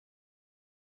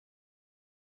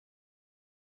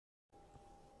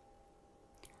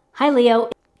Hi, Leo.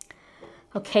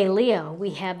 Okay, Leo,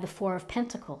 we have the Four of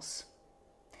Pentacles.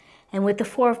 And with the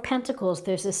Four of Pentacles,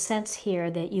 there's a sense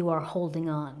here that you are holding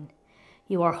on.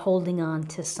 You are holding on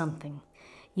to something.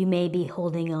 You may be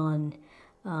holding on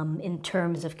in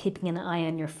terms of keeping an eye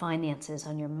on your finances,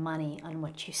 on your money, on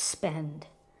what you spend,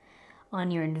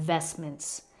 on your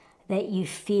investments, that you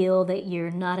feel that you're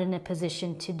not in a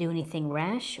position to do anything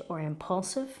rash or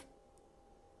impulsive,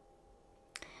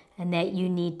 and that you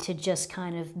need to just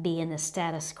kind of be in the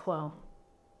status quo.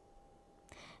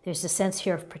 There's a sense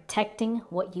here of protecting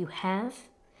what you have,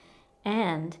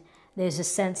 and there's a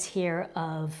sense here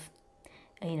of,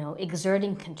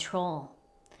 exerting control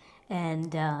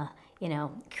and,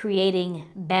 creating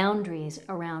boundaries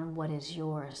around what is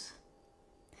yours.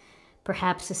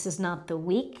 Perhaps this is not the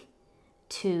week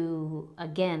to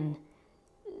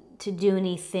do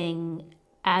anything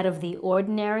out of the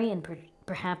ordinary, and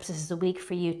perhaps this is a week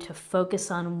for you to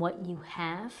focus on what you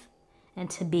have and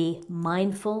to be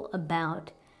mindful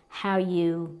about how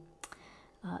you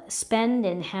spend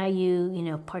and how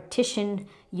you partition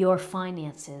your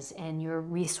finances and your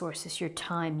resources, your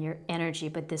time, your energy.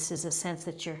 But this is a sense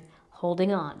that you're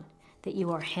holding on, that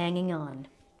you are hanging on.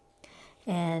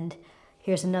 And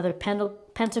here's another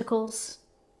Pentacles,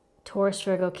 Taurus,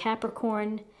 Virgo,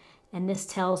 Capricorn, and this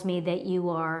tells me that you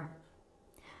are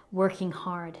working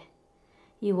hard.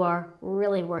 You are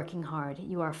really working hard.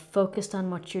 You are focused on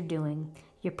what you're doing.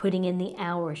 You're putting in the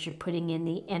hours. You're putting in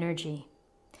the energy.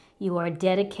 You are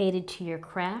dedicated to your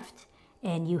craft,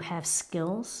 and you have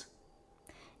skills,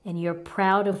 and you're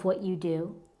proud of what you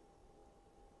do.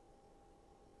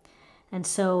 And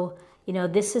so,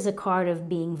 this is a card of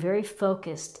being very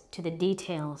focused to the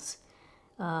details,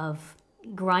 of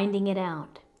grinding it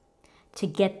out to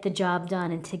get the job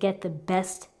done and to get the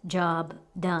best job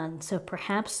done. So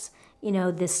perhaps,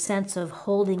 this sense of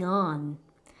holding on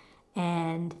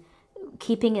and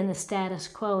keeping in the status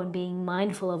quo and being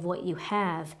mindful of what you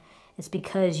have is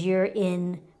because you're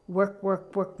in work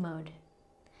mode.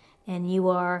 And you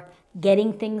are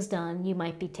getting things done. You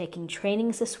might be taking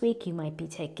trainings this week. You might be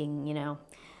taking,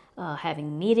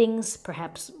 having meetings,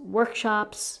 perhaps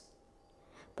workshops.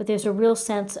 But there's a real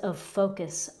sense of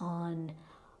focus on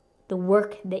the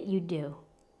work that you do.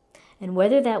 And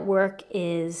whether that work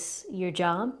is your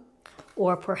job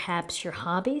or perhaps your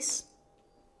hobbies.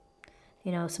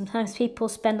 Sometimes people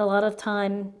spend a lot of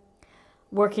time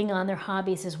working on their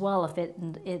hobbies as well. If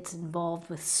it's involved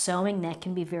with sewing, that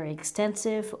can be very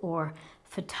extensive, or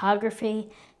photography,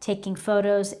 taking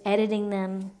photos, editing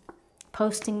them,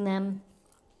 posting them.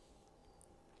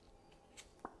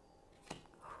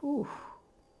 Whew.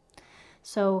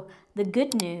 So the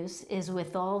good news is,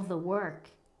 with all the work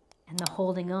and the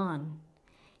holding on,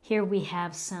 here we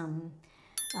have some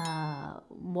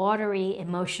watery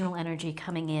emotional energy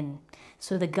coming in.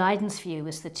 So the guidance for you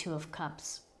is the Two of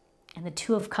Cups. And the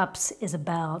Two of Cups is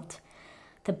about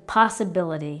the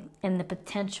possibility and the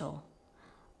potential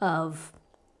of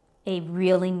a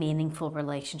really meaningful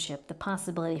relationship, the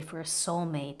possibility for a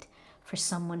soulmate, for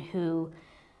someone who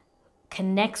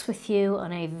connects with you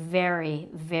on a very,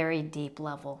 very deep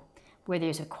level, where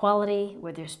there's equality,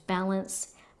 where there's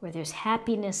balance, where there's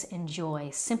happiness and joy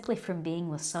simply from being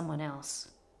with someone else.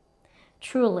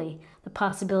 Truly, the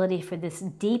possibility for this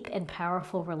deep and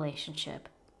powerful relationship.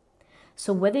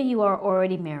 So whether you are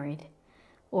already married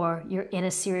or you're in a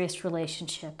serious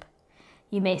relationship,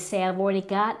 you may say, I've already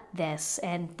got this,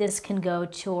 and this can go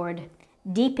toward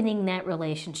deepening that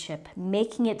relationship,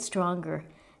 making it stronger,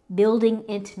 building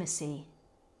intimacy,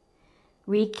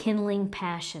 rekindling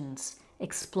passions,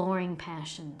 exploring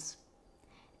passions,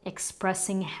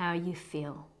 expressing how you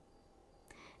feel,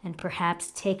 and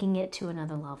perhaps taking it to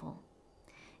another level.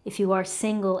 If you are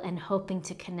single and hoping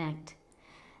to connect,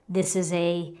 this is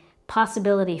a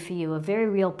possibility for you, a very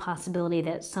real possibility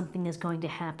that something is going to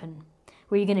happen,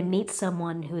 where you're going to meet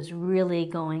someone who's really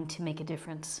going to make a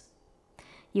difference.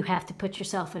 You have to put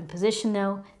yourself in position,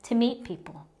 though, to meet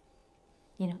people.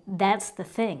 That's the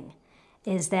thing,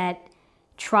 is that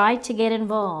try to get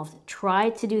involved, try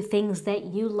to do things that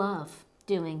you love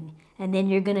doing, and then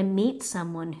you're going to meet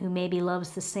someone who maybe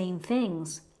loves the same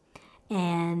things,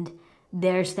 and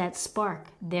there's that spark,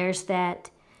 there's that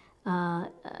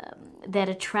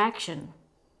attraction.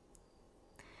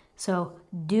 So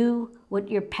do what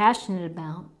you're passionate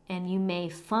about, and you may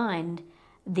find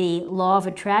the law of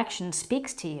attraction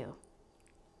speaks to you.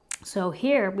 So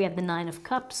here we have the Nine of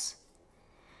Cups.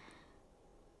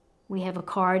 We have a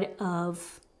card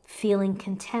of feeling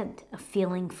content, of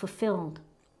feeling fulfilled,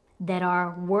 that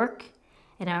our work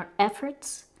and our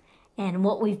efforts and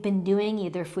what we've been doing,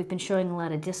 either if we've been showing a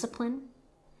lot of discipline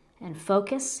and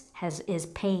focus, is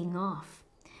paying off.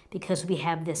 because we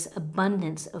have this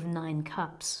abundance of 9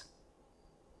 cups.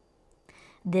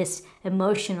 This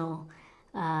emotional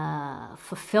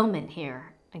fulfillment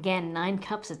here. Again, 9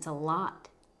 cups, it's a lot.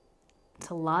 It's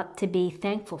a lot to be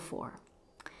thankful for.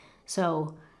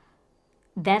 So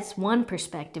that's one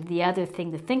perspective. The other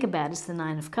thing to think about is the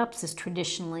 9 of Cups is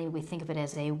traditionally, we think of it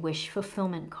as a wish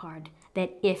fulfillment card,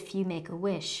 that if you make a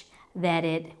wish, that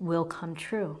it will come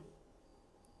true.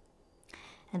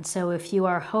 And so if you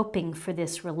are hoping for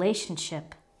this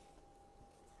relationship,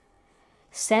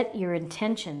 set your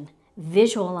intention,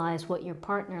 visualize what your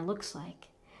partner looks like.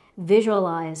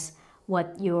 Visualize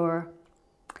what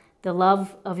the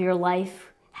love of your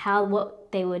life,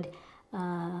 what they would,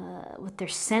 what their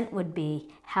scent would be,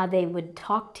 how they would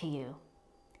talk to you,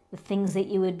 the things that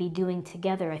you would be doing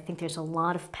together. I think there's a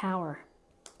lot of power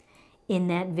in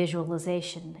that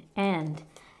visualization, and,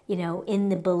 you know, in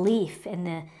the belief and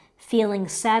the feeling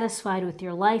satisfied with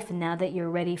your life, and now that you're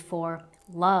ready for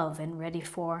love and ready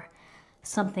for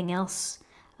something else,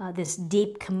 this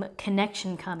deep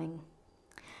connection coming.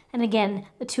 And again,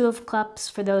 the 2 of Cups,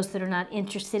 for those that are not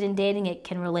interested in dating, it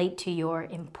can relate to your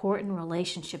important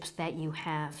relationships that you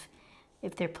have.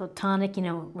 If they're platonic, you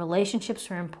know,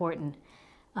 relationships are important.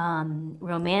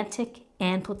 Romantic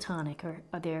and platonic are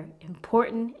they're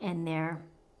important, and they're,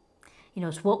 you know,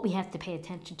 it's what we have to pay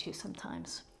attention to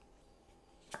sometimes.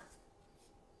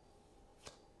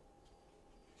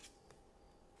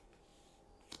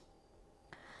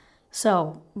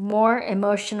 So, more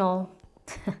emotional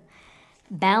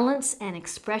balance and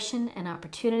expression and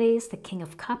opportunities, the King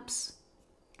of Cups,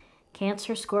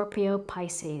 Cancer, Scorpio,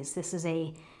 Pisces. This is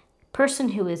a person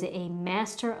who is a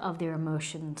master of their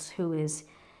emotions, who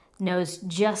knows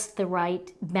just the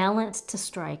right balance to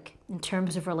strike in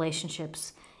terms of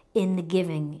relationships, in the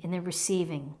giving, in the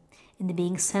receiving, in the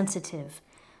being sensitive.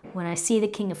 When I see the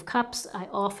King of Cups, I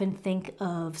often think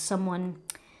of someone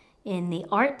in the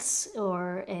arts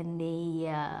or in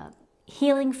the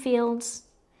healing fields,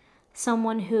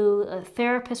 someone who, a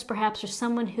therapist perhaps, or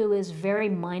someone who is very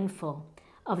mindful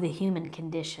of the human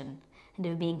condition and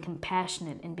of being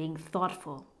compassionate and being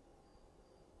thoughtful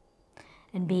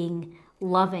and being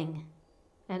loving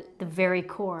at the very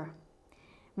core,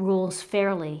 rules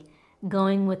fairly,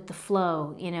 going with the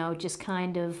flow, you know, just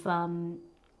kind of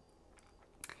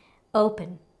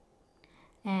open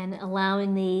and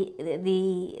allowing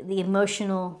the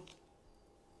emotional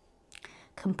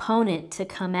component to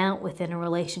come out within a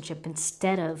relationship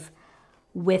instead of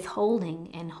withholding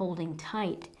and holding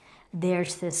tight.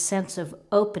 There's this sense of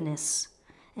openness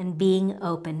and being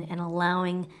open and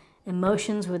allowing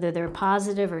emotions, whether they're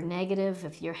positive or negative,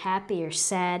 if you're happy or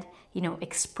sad, you know,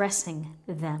 expressing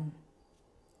them.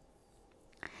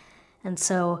 And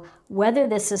so whether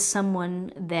this is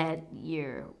someone that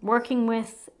you're working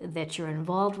with, that you're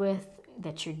involved with,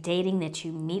 that you're dating, that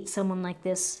you meet someone like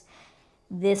this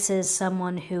is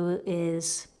someone who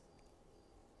is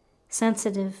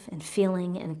sensitive and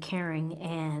feeling and caring,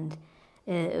 and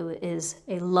is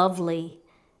a lovely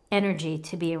energy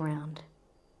to be around.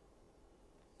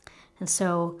 And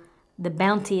so the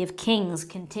bounty of kings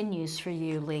continues for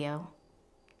you, Leo.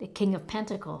 The King of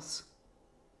Pentacles.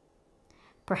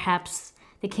 Perhaps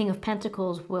the King of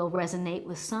Pentacles will resonate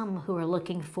with some who are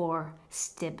looking for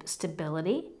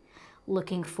stability,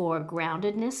 looking for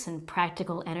groundedness and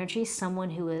practical energy,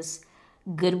 someone who is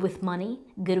good with money,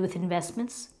 good with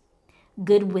investments,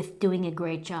 good with doing a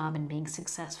great job and being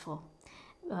successful,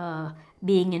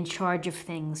 being in charge of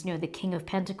things. You know, the King of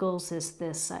Pentacles is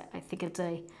this, I think it's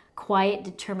a quiet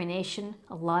determination,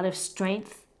 a lot of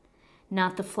strength,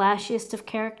 not the flashiest of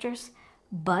characters,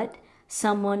 but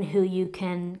someone who you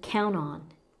can count on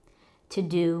to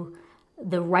do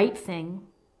the right thing,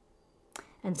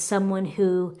 and someone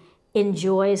who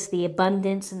enjoys the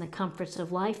abundance and the comforts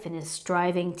of life and is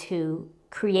striving to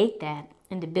create that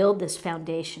and to build this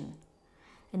foundation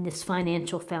and this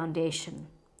financial foundation.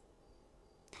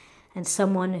 And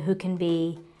someone who can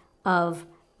be of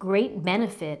great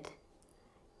benefit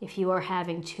if you are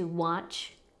having to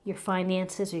watch your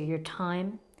finances or your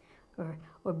time,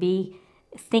 or be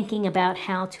thinking about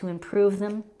how to improve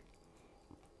them.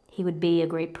 He would be a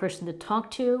great person to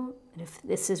talk to. And if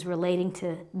this is relating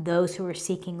to those who are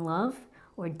seeking love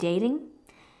or dating,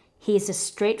 he's a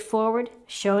straightforward,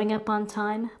 showing up on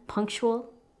time,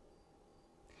 punctual,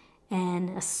 and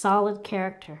a solid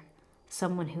character.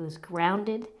 Someone who is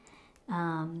grounded,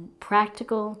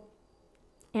 practical,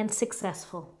 and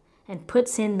successful, and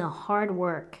puts in the hard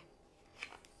work,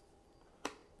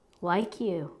 like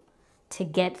you, to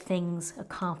get things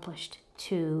accomplished,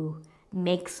 to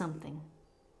make something.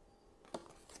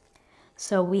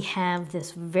 So we have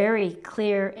this very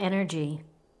clear energy.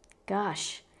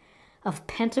 Gosh, of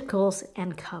Pentacles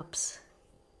and Cups.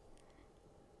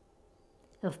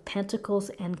 Of Pentacles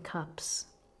and Cups.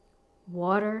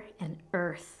 Water and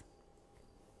earth.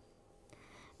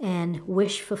 And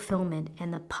wish fulfillment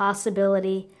and the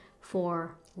possibility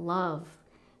for love,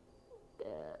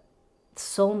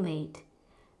 soulmate,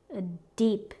 a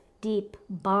deep, deep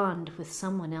bond with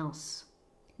someone else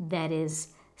that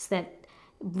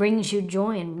brings you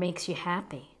joy and makes you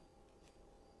happy.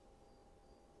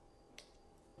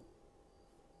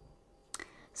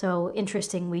 So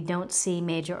interesting, we don't see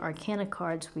major arcana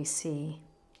cards, we see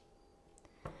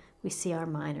our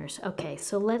minors. Okay,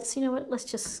 so let's, you know what, let's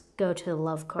just go to the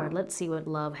love card. Let's see what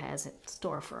love has in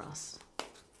store for us.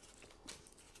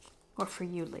 Or for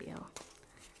you, Leo.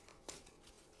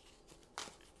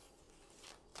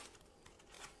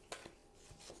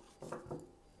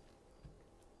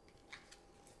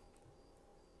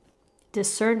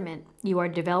 Discernment. You are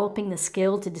developing the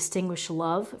skill to distinguish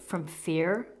love from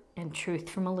fear and truth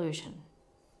from illusion.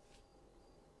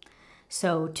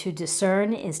 So to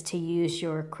discern is to use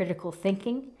your critical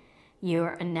thinking,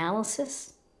 your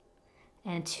analysis,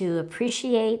 and to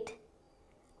appreciate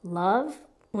love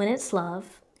when it's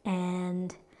love,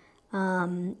 and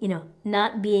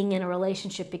not being in a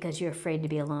relationship because you're afraid to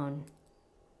be alone.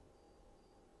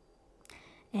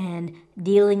 And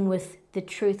dealing with the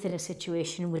truth in a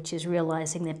situation, which is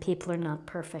realizing that people are not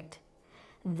perfect,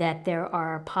 that there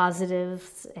are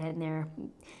positives and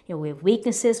we have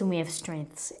weaknesses and we have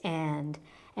strengths, and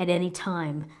at any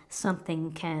time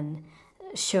something can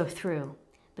show through.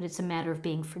 But it's a matter of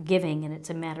being forgiving, and it's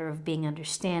a matter of being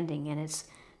understanding, and it's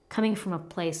coming from a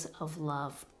place of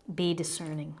love. Be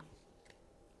discerning.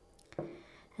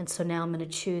 And so now I'm going to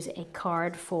choose a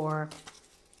card for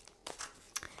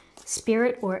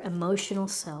spirit or emotional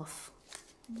self.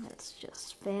 Let's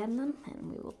just fan them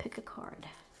and we will pick a card.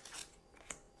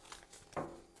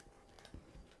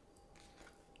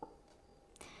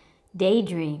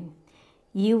 Daydream.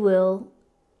 You will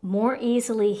more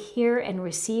easily hear and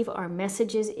receive our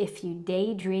messages if you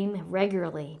daydream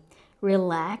regularly.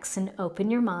 Relax and open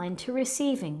your mind to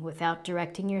receiving without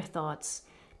directing your thoughts.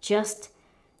 Just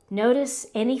notice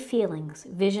any feelings,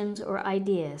 visions, or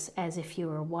ideas as if you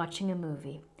were watching a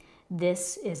movie.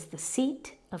 This is the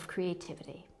seat of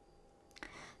creativity.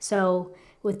 So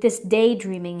with this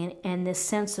daydreaming and this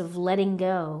sense of letting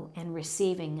go and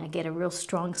receiving, I get a real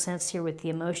strong sense here with the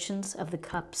emotions of the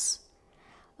cups,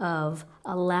 of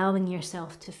allowing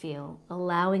yourself to feel,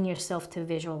 allowing yourself to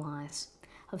visualize,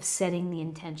 of setting the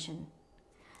intention,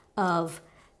 of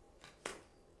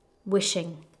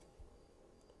wishing.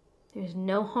 There's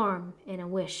no harm in a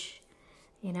wish,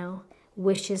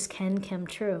 wishes can come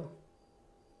true.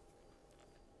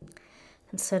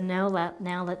 And so now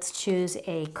let's choose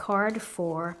a card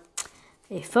for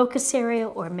a focus area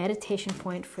or meditation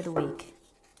point for the week.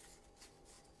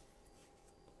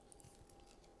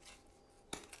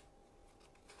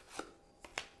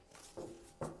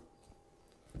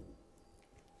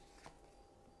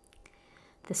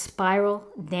 The Spiral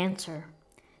Dancer,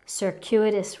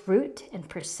 Circuitous Route and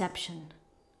Perception.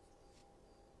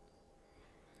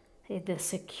 I'm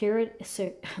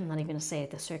not even going to say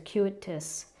it, the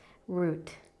circuitous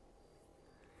route.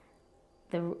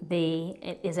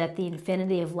 It is at the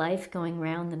infinity of life, going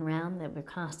round and round, that we're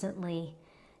constantly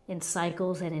in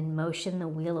cycles and in motion, the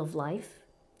wheel of life.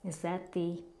 Is that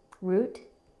the route?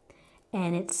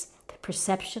 And it's the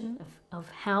perception of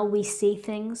how we see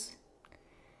things.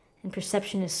 And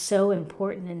perception is so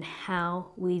important in how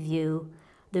we view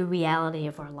the reality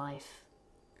of our life,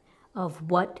 of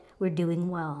what we're doing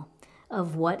well,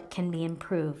 of what can be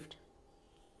improved,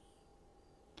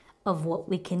 of what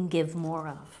we can give more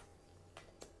of.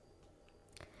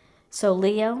 So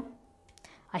Leo,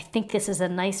 I think this is a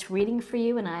nice reading for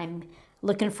you, and I'm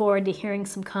looking forward to hearing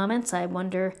some comments. I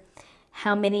wonder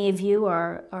how many of you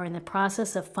are in the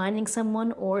process of finding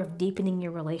someone or of deepening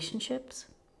your relationships.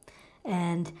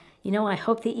 And I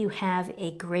hope that you have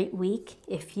a great week.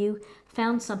 If you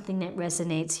found something that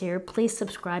resonates here, please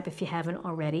subscribe if you haven't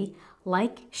already.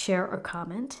 Like, share, or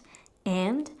comment.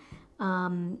 And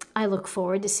I look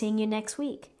forward to seeing you next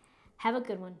week. Have a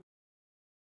good one.